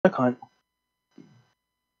Duck Hunt.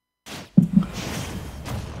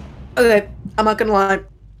 Okay, I'm not gonna lie.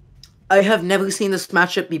 I have never seen this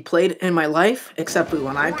matchup be played in my life, except for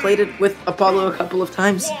when I played it with Apollo a couple of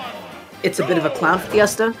times. It's a bit of a clown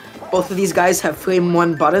fiesta. Both of these guys have frame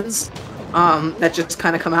 1 buttons that just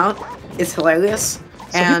kind of come out. It's hilarious.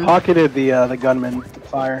 So and he pocketed the gunman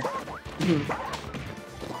fire. And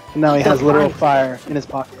now he has literal fire in his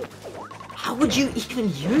pocket. How would you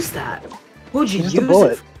even use that? What would you Just use a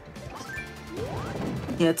bullet. it?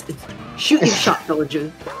 Yeah, it's shooting shot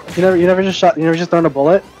villager. You never just thrown a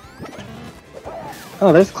bullet?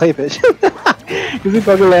 Oh, there's clay pigeon. Because the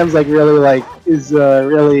Pokelam's like really is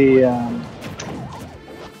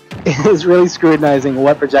really scrutinizing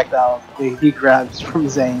what projectile he grabs from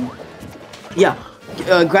Zane. Yeah,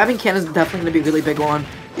 grabbing can is definitely going to be a really big one.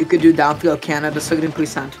 You could do down throw can at a certain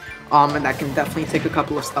percent, and that can definitely take a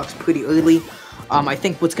couple of stocks pretty early. I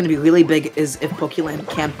think what's going to be really big is if Pokelam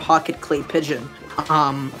can pocket Clay Pigeon.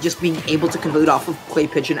 Just being able to convert off of Clay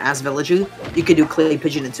Pigeon as villager. You could do Clay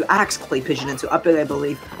Pigeon into Axe, Clay Pigeon into Up Air, I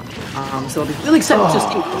believe. So I'll be really excited to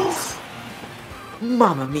see.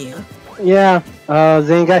 Mamma mia. Yeah,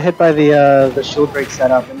 Zane got hit by the shield break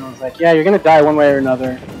setup, and I was like, yeah, you're gonna die one way or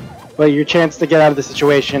another. But your chance to get out of the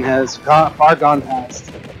situation has far gone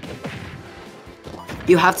past.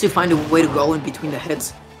 You have to find a way to roll in between the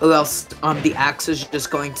hits, or else the axe is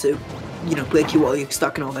just going to, break you while you're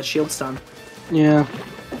stuck in all that shield stun. Yeah.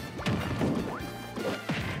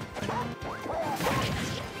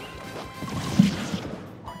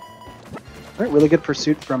 Alright, really good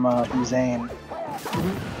pursuit from Zane.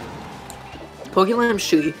 Pokelam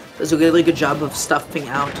Shui does a really good job of stuffing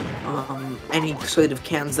out any sort of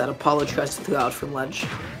cans that Apollo tries to throw out from ledge.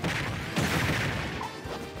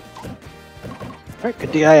 Alright,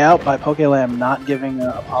 good DI out by Pokelam, not giving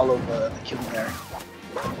Apollo the kill there.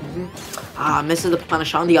 Misses the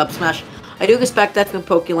punish on the up smash. I do respect that from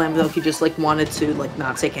Pokelam, though. He just wanted to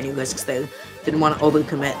not take any risks there. Didn't want to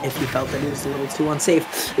overcommit if he felt that he was a little too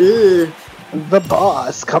unsafe. Ugh. The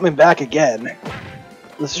boss coming back again.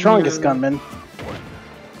 The strongest gunman.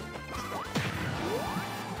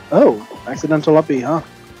 Oh, accidental uppy, huh?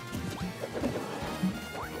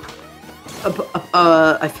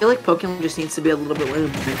 I feel like Pokelam just needs to be a little bit more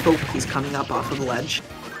mindful when he's coming up off of the ledge.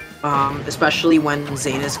 Especially when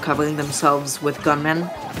Zane is covering themselves with gunmen.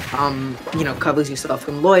 Covers yourself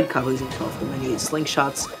from Lloyd, covers yourself from any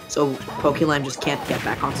slingshots, so Pokelam just can't get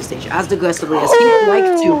back onto stage as aggressively as he would like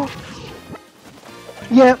to.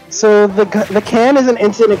 Yeah, so the can is an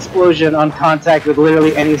instant explosion on contact with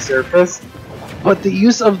literally any surface, but the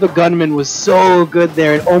use of the gunman was so good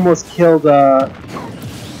there, it almost killed,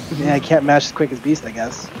 yeah, I can't mash as quick as Beast, I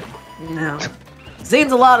guess. No.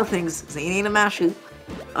 Zane's a lot of things. Zane ain't a masher.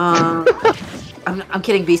 I'm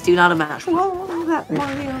kidding, Beast, do not a mash. Well, that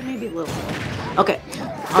Mario, maybe a little. Okay.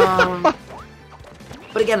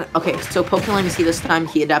 But again, okay, so Pokelam, you see this time,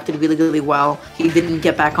 he adapted really, really well. He didn't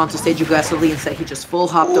get back onto stage aggressively. Instead, he just full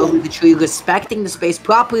hopped over the tree, respecting the space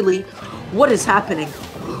properly. What is happening?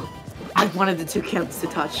 I wanted the two cans to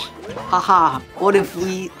touch. Haha, what if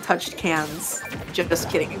we touched cans? Just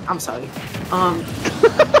kidding, I'm sorry.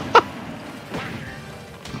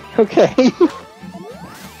 Okay.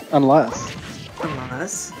 Unless.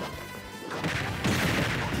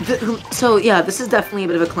 So yeah, this is definitely a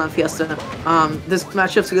bit of a clown fiesta. This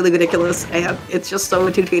matchup's really ridiculous, and it's just so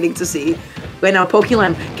entertaining to see. Right now,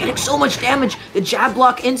 Pokelam getting so much damage. The jab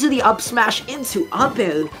block into the up smash into up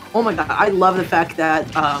air. Oh my god, I love the fact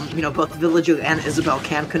that both Villager and Isabelle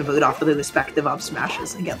can convert off of their respective up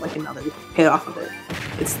smashes and get another hit off of it.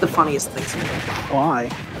 It's the funniest thing to me. Why?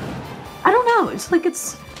 I don't know. It's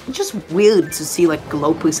just weird to see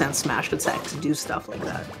low percent smash attacks do stuff like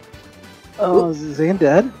that. Oh, is Zane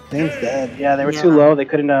dead? Zane's dead. Yeah, they were too low. They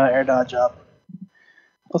couldn't air dodge up.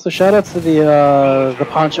 Also, shoutouts to the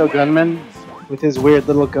Poncho Gunman with his weird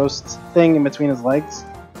little ghost thing in between his legs.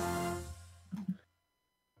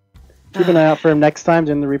 Keep an eye out for him next time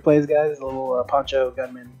during the replays, guys. The little Poncho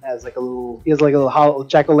Gunman has he has a little hollow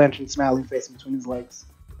jack-o'-lantern smiling face in between his legs.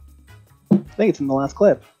 I think it's in the last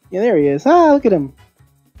clip. Yeah, there he is. Ah, look at him.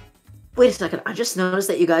 Wait a second. I just noticed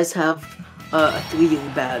that you guys have a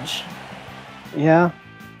 3D badge. Yeah,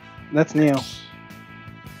 that's new.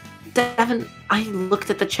 Devin, I looked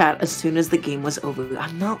at the chat as soon as the game was over.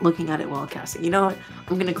 I'm not looking at it while casting. You know what?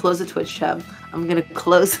 I'm gonna close the Twitch tab. I'm gonna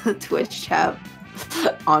close the Twitch tab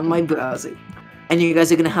on my browser, and you guys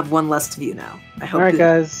are gonna have one less view now. I hope. All right,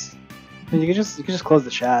 guys. You can just close the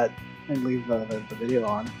chat and leave the video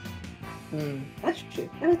on. That's true.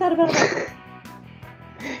 I never thought about it.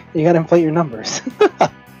 You gotta inflate your numbers.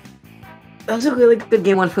 That was a really good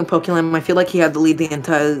game one from Pokelam. I feel like he had the lead the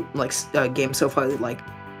entire game so far. Like,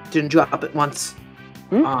 didn't drop it once.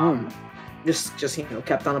 Just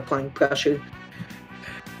kept on applying pressure.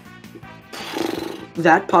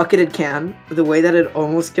 That pocketed can, the way that it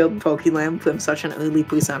almost killed Pokelam from such an early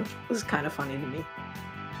percent was kind of funny to me.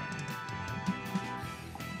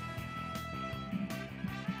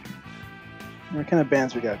 What kind of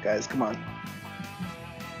bands we got, guys? Come on.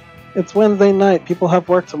 It's Wednesday night. People have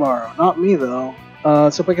work tomorrow. Not me, though.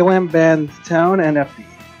 So Pokelam banned Town and FD.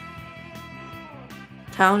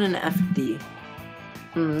 Town and FD.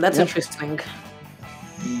 That's interesting.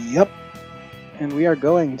 Yep. And we are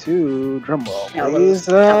going to, drumroll, please,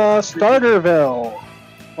 Starterville.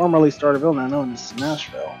 Formerly Starterville, now known as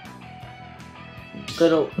Smashville.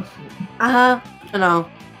 Good old... I don't know.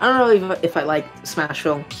 I don't know if I like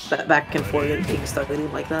Smashville, that back and forth being started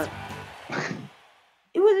like that.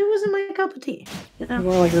 It wasn't my cup of tea, you know?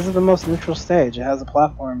 Well, like, this is the most neutral stage. It has a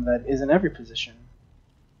platform that is in every position.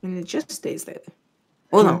 And it just stays there.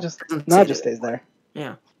 Well, no, it just stays there.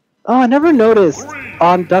 Yeah. Oh, I never noticed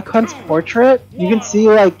on Duck Hunt's portrait. You can see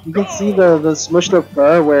the smushed up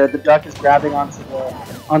fur where the duck is grabbing onto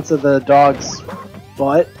the dog's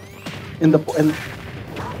butt you know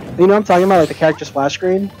what I'm talking about, like the character splash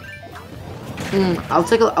screen. I'll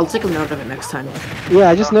take a note of it next time. Yeah,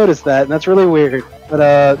 I just noticed that, and that's really weird.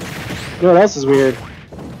 But you know what else is weird?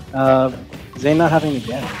 Zane not having any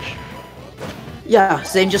damage. Yeah,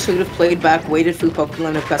 Zane just sort of played back, waited for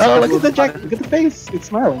Pokelam to press. Oh, look at look at the face! It's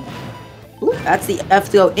smiling. Ooh, that's the F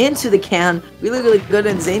throw into the can. Really, really good,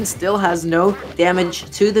 and Zane still has no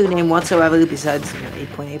damage to the name whatsoever besides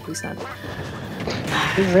 8.8%.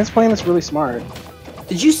 Zane's playing this really smart.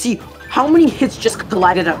 Did you see how many hits just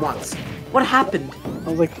collided at once? What happened? It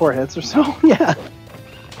was like 4 hits or so. Yeah.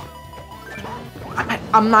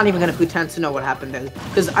 I'm not even gonna pretend to know what happened there,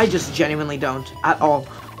 because I just genuinely don't at all.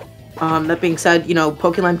 That being said, you know,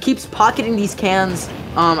 Pokelam keeps pocketing these cans.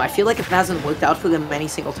 I feel like it hasn't worked out for him any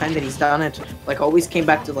single time that he's done it. Like, always came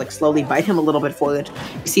back to, like, slowly bite him a little bit for it.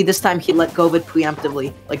 You see, this time he let go of it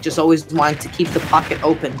preemptively. Like, just always wanting to keep the pocket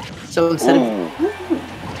open. So instead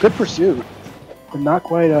of... Good pursuit. But not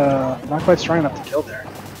quite strong enough to kill there.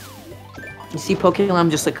 You see Pokelam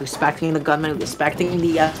just, like, respecting the gunman, respecting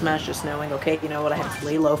the F-smash, just knowing, okay, you know what, I have to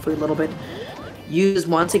lay low for a little bit. Use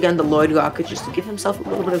once again the Lloyd Rocket just to give himself a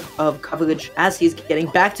little bit of coverage as he's getting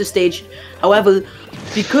back to stage. However,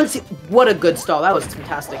 because what a good stall, that was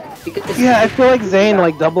fantastic. Yeah, I feel like Zane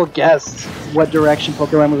like double guessed what direction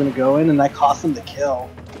Pokelam was gonna go in, and that cost him the kill.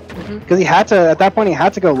 Because he had to, at that point, he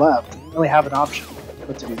had to go left. He didn't really have an option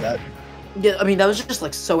but to do that. Yeah, I mean, that was just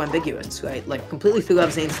like so ambiguous, right? Like completely threw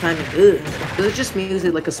off Zane's timing. It was just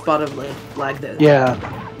music like a spot of like lag there. Yeah,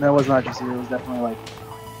 that was not just you. It was definitely like.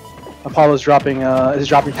 Apollo's dropping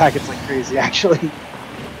packets like crazy, actually.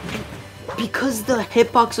 Because the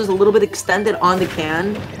hitbox was a little bit extended on the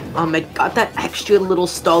can, it got that extra little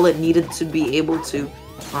stall it needed to be able to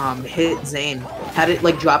hit Zane. Had it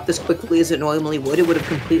like dropped as quickly as it normally would, it would have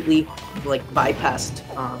completely like bypassed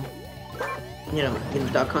you know, in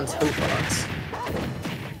Duck Hunt's hitbox.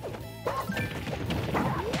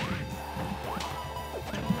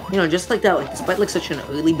 You know, just like that, like, despite, like, such an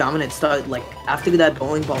early dominant start, like, after that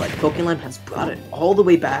bowling ball, like, Pokelam has brought it all the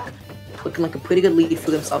way back, looking like a pretty good lead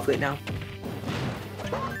for himself right now.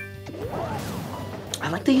 I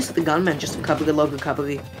like the use of the gunman just to cover the low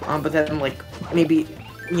recovery, but then, like, maybe,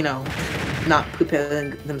 you know, not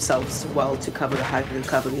preparing themselves well to cover the high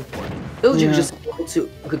recovery. Those are just able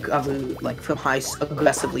to recover, like, from high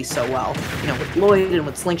aggressively so well. You know, with Lloyd and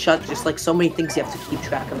with Slingshot, just, like, so many things you have to keep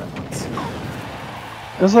track of at once.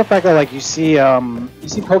 This is the fact that like you see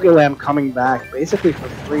Pokelam coming back basically for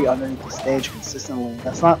free underneath the stage consistently.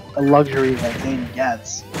 That's not a luxury that Zane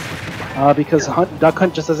gets, because Duck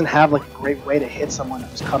Hunt just doesn't have like a great way to hit someone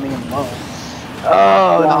who's coming in low.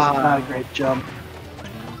 Oh, that was not a great jump.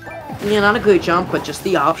 Yeah, not a great jump, but just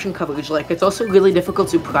the option coverage. Like, it's also really difficult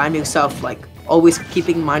to prime yourself, like always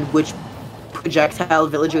keeping in mind which projectile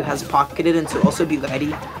Villager has pocketed, and to also be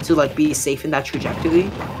ready to like be safe in that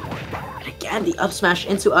trajectory. And the up smash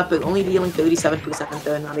into up, but only dealing 37%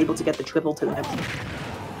 there, not able to get the triple to him.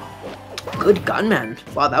 Good gunman.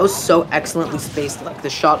 Wow, that was so excellently spaced. Like the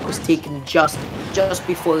shot was taken just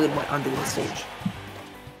before it went under the stage.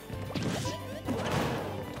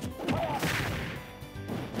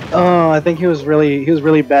 Oh, I think he was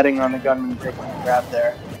really betting on the gunman taking the grab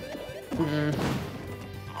there.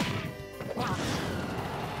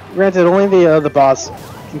 Granted, only the boss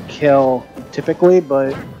can kill typically,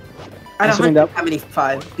 but. I don't have any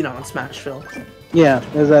 5, you know, on Smashville. Yeah,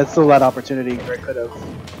 there's still that opportunity where it could have.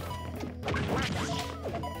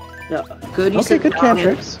 Yeah, good use Okay, of good down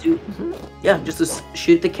air cantrips. yeah, just to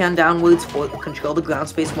shoot the can downwards for control the ground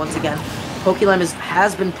space once again. Pokelam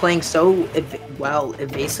has been playing so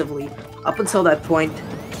evasively up until that point.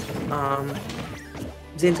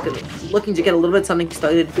 Zane's looking to get a little bit something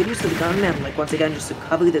started. Good use of the gunman, like once again, just to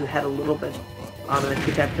cover the head a little bit, and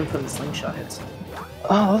protect him from the slingshot hits.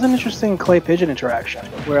 Oh, that was an interesting Clay Pigeon interaction,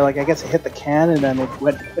 where like I guess it hit the can and then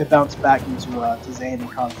it bounced back into to Zane and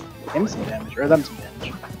caused him some damage, or them some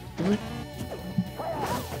damage.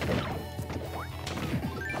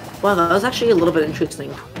 Wow, that was actually a little bit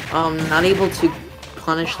interesting. Not able to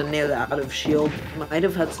punish the nail out of shield might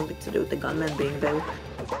have had something to do with the gunman being there.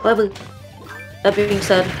 However, that being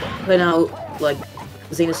said, right now, like,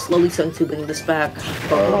 Zane is slowly starting to bring this back.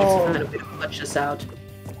 Pokelam's kind of clutch this out.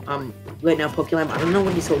 Right now, Pokelam, I don't know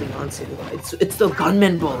what he's holding on to. It's the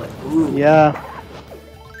gunman bullet. Ooh. Yeah.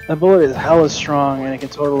 That bullet is hella strong, and it can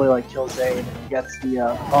totally like kill Zane if he gets the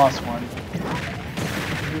boss one.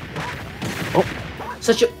 Oh,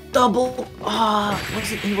 such a double!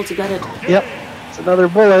 Wasn't able to get it. Yep, it's another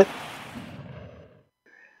bullet.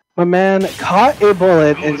 My man caught a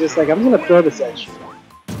bullet and just like, I'm gonna throw this at you,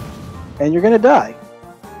 and you're gonna die.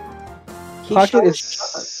 Pocket is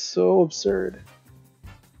so absurd.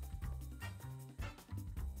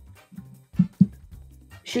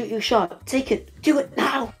 Shoot your shot. Take it. Do it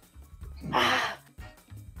now.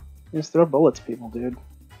 Just throw bullets, people, dude.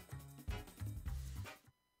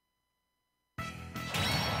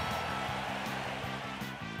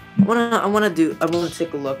 I wanna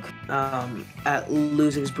take a look at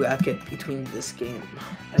losers bracket between this game.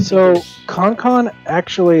 So Con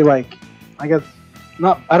actually, like, I guess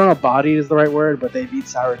I don't know if bodied is the right word, but they beat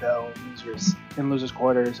Sourdough in losers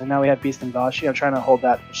quarters, and now we have Beast and Bashi. I'm trying to hold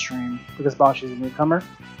that for stream because Bashi's a newcomer.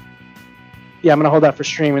 Yeah, I'm gonna hold that for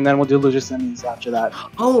stream, and then we'll do losers semis after that.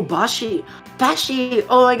 Oh, Bashi!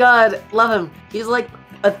 Oh my god, love him. He's like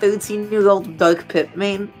a 13-year-old Dark Pit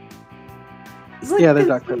main. Like, yeah, they're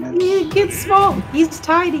Dark Pit main. He gets small. He's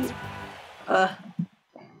tiny. Oh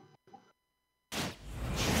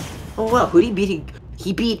wow, who did he beat?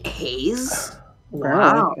 He beat Hayes.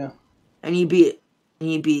 Wow. Yeah. And he beat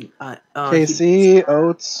KC,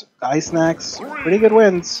 Oats, Ice Snacks. Pretty good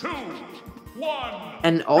wins. 2, 1.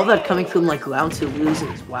 And all that coming from like round 2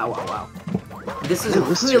 losers. Wow. This is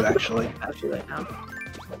really actually right now.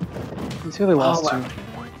 Let's see who they lost to.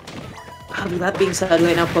 That being said,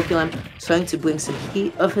 right now Pokelam starting to bring some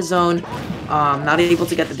heat of his own. Not able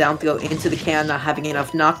to get the down throw into the can, not having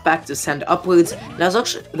enough knockback to send upwards. That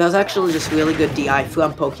was actually just really good DI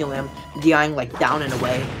from Pokelam, DIing like down and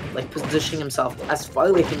away, like positioning himself as far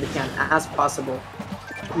away from the can as possible.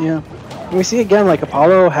 Yeah, and we see again like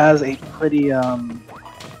Apollo has a pretty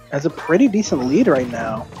decent lead right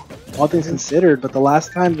now, all things considered. But the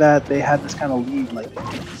last time that they had this kind of lead, like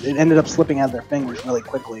it ended up slipping out of their fingers really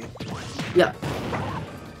quickly. Yeah.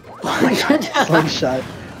 Slingshot.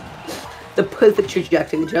 The perfect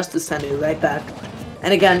trajectory just to send it right back.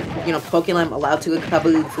 And again, you know, Pokelam allowed to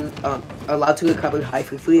recover high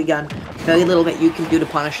for free again. Very little that you can do to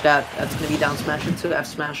punish that. That's gonna be down smash into F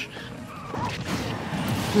smash.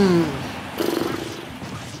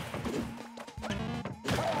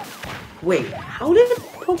 Wait, how did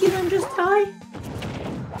Pokelam just die?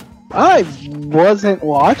 I wasn't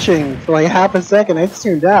watching for like half a second. I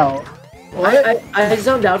tuned out. I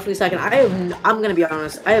zoned out for a second. I'm gonna be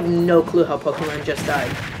honest. I have no clue how Pokelam just died.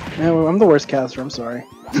 Yeah, well, I'm the worst caster. I'm sorry.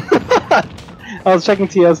 I was checking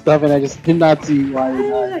TS stuff and I just did not see why he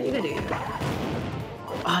died.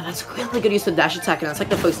 Oh, that's really good use of dash attack, and that's like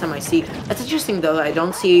the first time I see. That's interesting though. I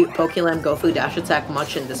don't see Pokelam go for dash attack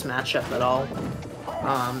much in this matchup at all.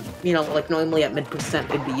 You know, like normally at mid-percent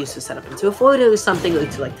it'd be used to set up into a forward or something, or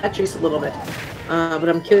to like Tetris a little bit. But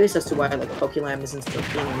I'm curious as to why like Pokelam isn't still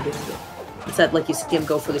being doing it. Instead, like you see him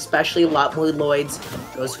go for especially a lot more Lloyds,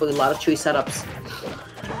 goes for a lot of tree setups.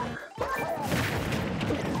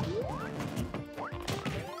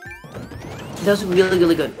 That was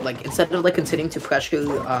really good. Like instead of like continuing to pressure,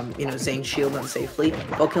 you know, Zane's shield unsafely,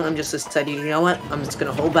 Pokelam just decided, you know what? I'm just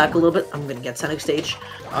gonna hold back a little bit. I'm gonna get center stage,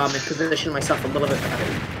 and position myself a little bit better.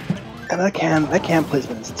 And that can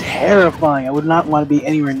placement is terrifying. I would not want to be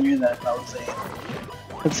anywhere near that if I was Zane.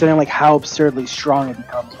 Considering like how absurdly strong it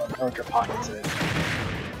becomes when Villager pockets it.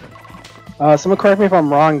 Someone correct me if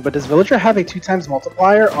I'm wrong, but does Villager have a 2x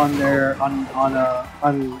multiplier on their on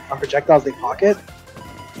projectiles they pocket?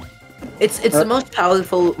 It's the most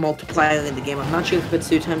powerful multiplier in the game. I'm not sure if it's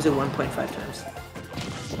 2x or 1.5 times.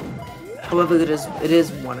 However, it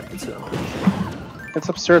is one of the two. I'm pretty sure. It's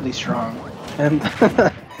absurdly strong, and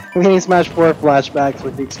I'm getting Smash 4 flashbacks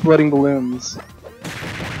with the exploding balloons.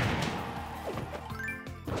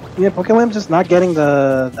 Yeah, Pokelam's just not getting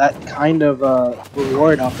that kind of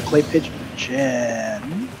reward off the Clay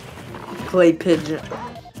Pigeon. Clay Pigeon.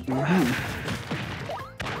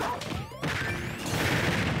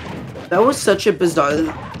 That was such a bizarre,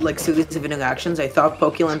 like, series of interactions. I thought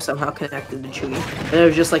Pokelam somehow connected to Chewy, but it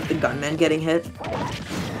was just like the gunman getting hit.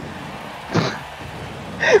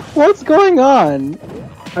 What's going on?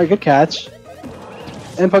 Alright, good catch.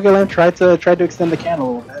 And Pokelam tried to extend the can a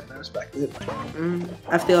little bit. I respect it.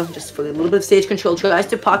 I feel just for a little bit of stage control. Tries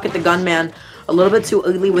to pocket the gunman a little bit too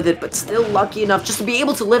early with it, but still lucky enough just to be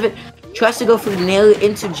able to live it. Tries to go for the nail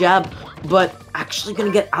into jab, but actually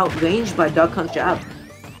gonna get outranged by Duck Hunt jab.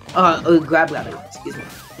 Grab rather, excuse me.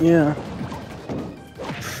 Yeah.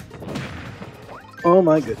 Oh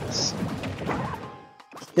my goodness.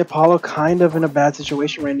 Yeah, Apollo kind of in a bad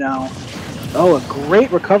situation right now. Oh, a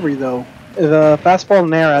great recovery though. The fastball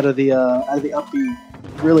nair out of the up B,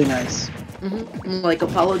 really nice. Like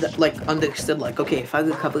Apollo, like understood, like, okay, if I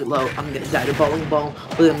recover low, I'm gonna die to bowling ball,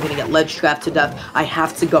 or I'm gonna get ledge trapped to death. I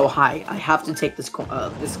have to go high. I have to take this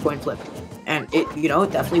coin flip, and it, you know,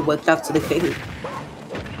 it definitely worked out to the favor.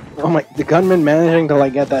 Oh my, the gunman managing to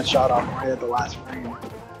like get that shot off right at the last frame.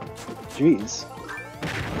 Jeez.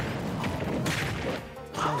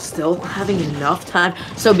 Oh, still having enough time.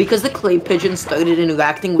 So because the Clay Pigeon started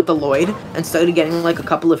interacting with the Lloyd and started getting like a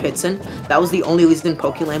couple of hits in, that was the only reason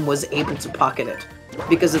Pokelam was able to pocket it.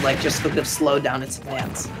 Because it like just sort of slowed down its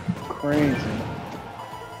advance. Crazy.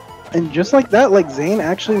 And just like that, like Zane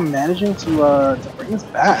actually managing to bring this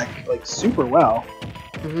back like super well.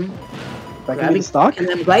 Grabbing the stock and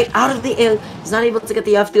then right out of the air, he's not able to get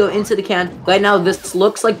the F throw into the can. Right now, this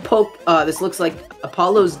looks like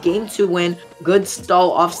Apollo's game 2 win. Good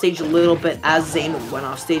stall off stage a little bit as Zane went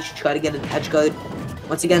off stage to try to get an edge guard.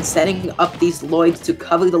 Once again, setting up these Lloyds to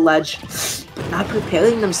cover the ledge, but not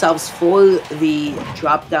preparing themselves for the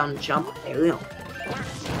drop down jump aerial.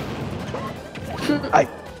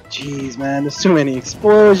 Jeez, man, there's too many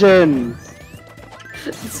explosions.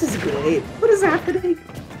 This is great. What is happening?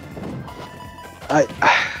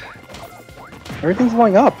 Everything's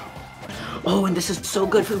going up. Oh, and this is so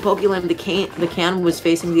good for Pokelam. The can was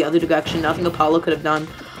facing the other direction. Nothing Apollo could have done.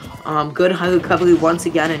 Good high recovery once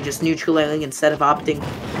again, and just neutralizing instead of opting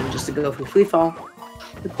and just to go for free fall.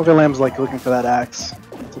 Pokelam's like looking for that axe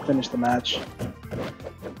to finish the match.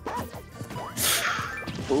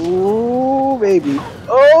 Oh baby!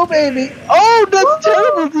 Oh baby! Oh, that's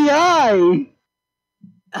terrible DI!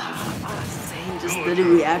 Zane just did a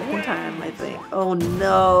reaction time, I think. Oh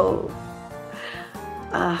no.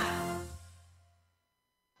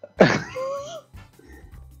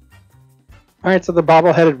 Alright, so the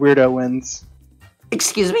bobble-headed weirdo wins.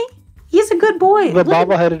 Excuse me? He's a good boy. The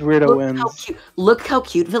bobble-headed weirdo wins. Look how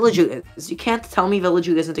cute Villager is. You can't tell me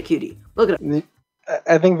Villager isn't a cutie. Look at him.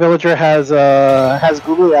 I think Villager has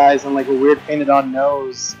googly eyes and like a weird painted-on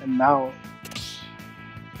nose and mouth.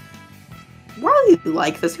 Why do you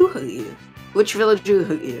like this? Who hurt you? Which Villager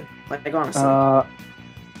hurt you? Like, honestly.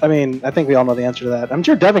 I mean, I think we all know the answer to that. I'm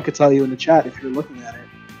sure Devin could tell you in the chat if you're looking at it.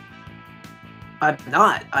 I'm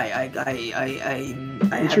not. I'm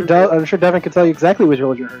sure Devin could tell you exactly which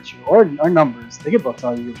villager hurts you, or numbers. They could both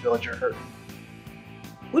tell you which villager hurt you.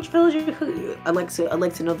 Which villager hurt you? I'd like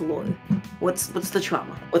to know the lore. What's the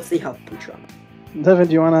trauma? What's the HelpR trauma? Devin,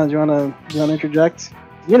 do you wanna interject?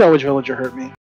 You know which villager hurt me.